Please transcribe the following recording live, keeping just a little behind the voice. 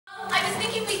I was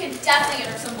thinking we could definitely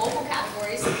enter some vocal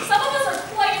categories. Some of us are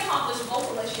quite accomplished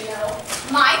vocalists, you know.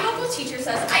 My vocal teacher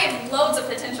says I have loads of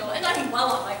potential, and I'm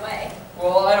well on my way.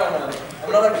 Well, I don't know.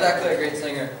 I'm not exactly a great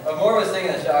singer. I'm more of a sing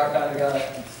in the shower kind of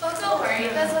guy. Oh, don't worry.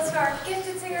 That's what's for our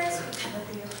gifted singers. We come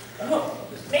with you. Oh.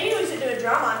 Maybe we should do a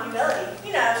drama on humility.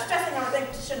 You know, stressing how we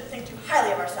shouldn't think too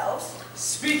highly of ourselves.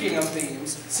 Speaking of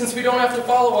themes, since we don't have to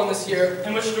follow one this year,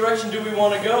 in which direction do we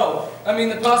want to go? I mean,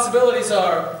 the possibilities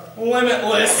are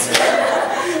limitless.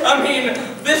 I mean,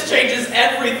 this changes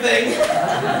everything.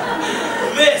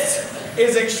 This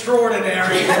is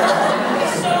extraordinary.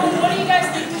 So, what do you guys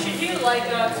think we should do? Like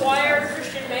a choir,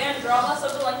 Christian band, drama,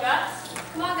 something like that?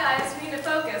 Come on, guys. We need to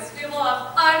focus. We will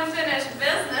have unfinished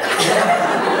business.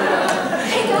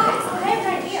 Hey, guys, I have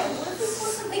an idea. What if we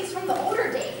pull some things from the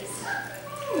older days?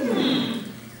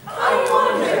 I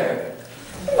wonder.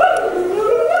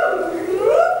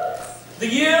 The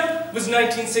year was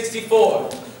 1964.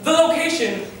 The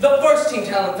location, the first Teen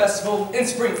Talent Festival in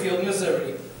Springfield,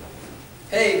 Missouri.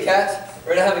 Hey, cats,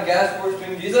 ready to have a gas for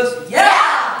Swing Jesus?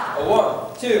 Yeah! A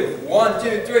 1, 2, 1,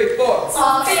 2, 3, 4.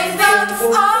 All in business,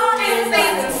 all in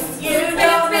business. You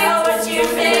don't know what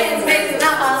you've been missing.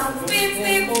 Beep,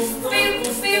 beep,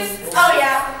 beep, beep. Oh,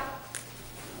 yeah.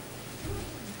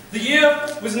 The year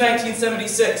was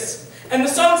 1976, and the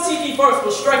song Seek Ye First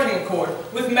was striking a chord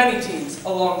with many teens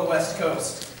along the West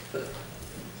Coast.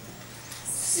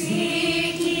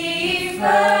 Seek ye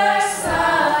first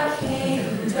the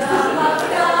kingdom of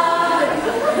God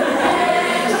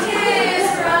and His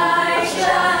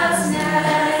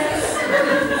righteousness.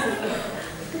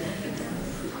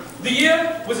 The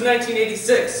year was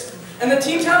 1986, and the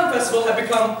Teen Talent Festival had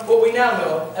become what we now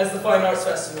know as the Fine Arts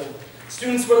Festival.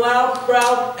 Students were loud,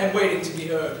 proud, and waiting to be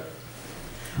heard.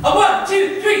 A 1,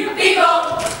 2, 3, Be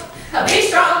bold, be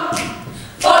strong,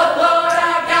 for the Lord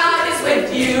our God is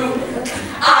with you.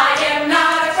 I am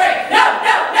not afraid, no,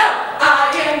 no, no.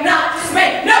 I am not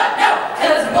dismayed, no, no.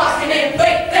 'Cause I'm walking in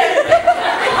faith.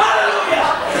 hallelujah!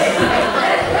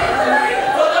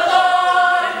 For the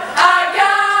Lord our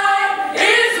God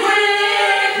is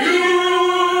with you.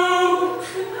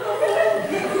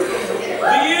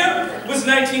 The year was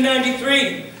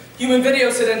 1993. Human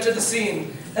videos had entered the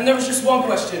scene, and there was just one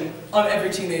question on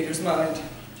every teenager's mind.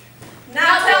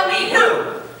 Now tell me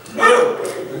who.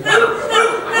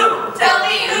 Tell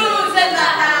me who's in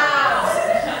the house.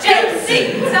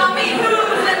 JC, tell me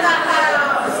who's in the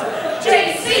house.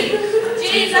 JC,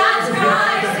 Jesus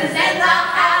Christ is in the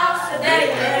house today.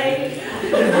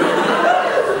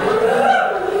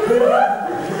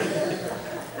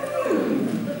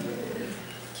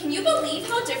 Can you believe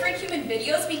how different human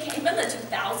videos became in the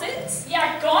 2000s?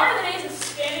 Yeah, gone are the days of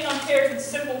standing on chairs and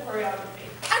simple choreography.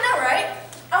 I know, right?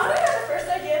 I wonder if the first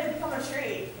idea to become a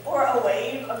tree, or a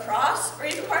wave, a cross, or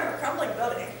even part of a crumbling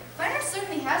building. Fine art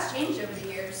certainly has changed over the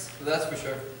years. That's for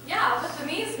sure. Yeah, with the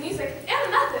music and the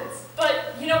methods.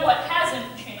 But you know what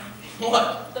hasn't changed?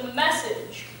 What? The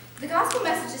message. The gospel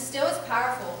message is still as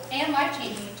powerful and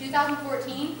life-changing in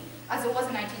 2014 as it was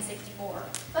in 1964.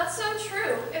 That's so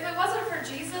true. If it wasn't for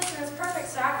Jesus and His perfect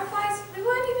sacrifice, we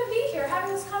wouldn't even be here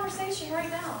having this conversation right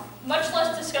now. Much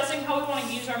less discussing how we want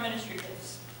to use our ministry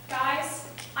gifts. Guys,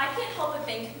 I can't help but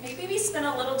think maybe we spend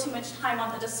a little too much time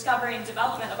on the discovery and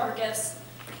development of our gifts,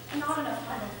 and not enough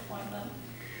time on deploying them.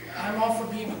 I'm all for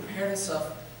being prepared and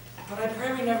stuff, but I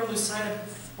pray we never lose sight of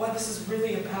what this is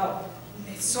really about.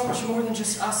 It's so much more than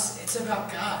just us, it's about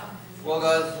God. Well,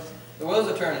 guys, the wheels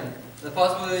are turning. The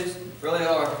possibilities really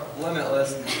are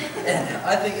limitless. And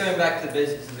I think going back to the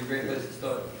basics is a great place to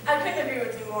start. I couldn't agree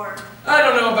with you more. I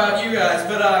don't know about you guys,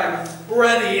 but I'm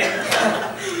ready.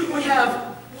 We have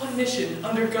one mission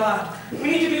under God. We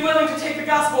need to be willing to take the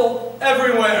gospel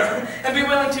everywhere and be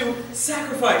willing to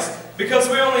sacrifice because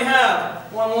we only have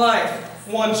one life,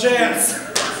 one chance.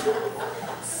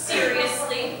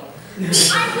 Seriously?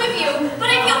 I'm with you, but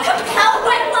I feel compelled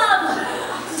by love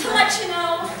to let you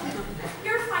know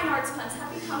your fine arts plans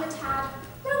have become a tad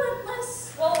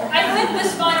relentless. Well, I think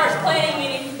this fine arts planning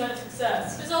meeting has been a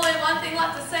success. There's only one thing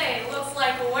left to say. It looks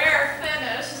like we're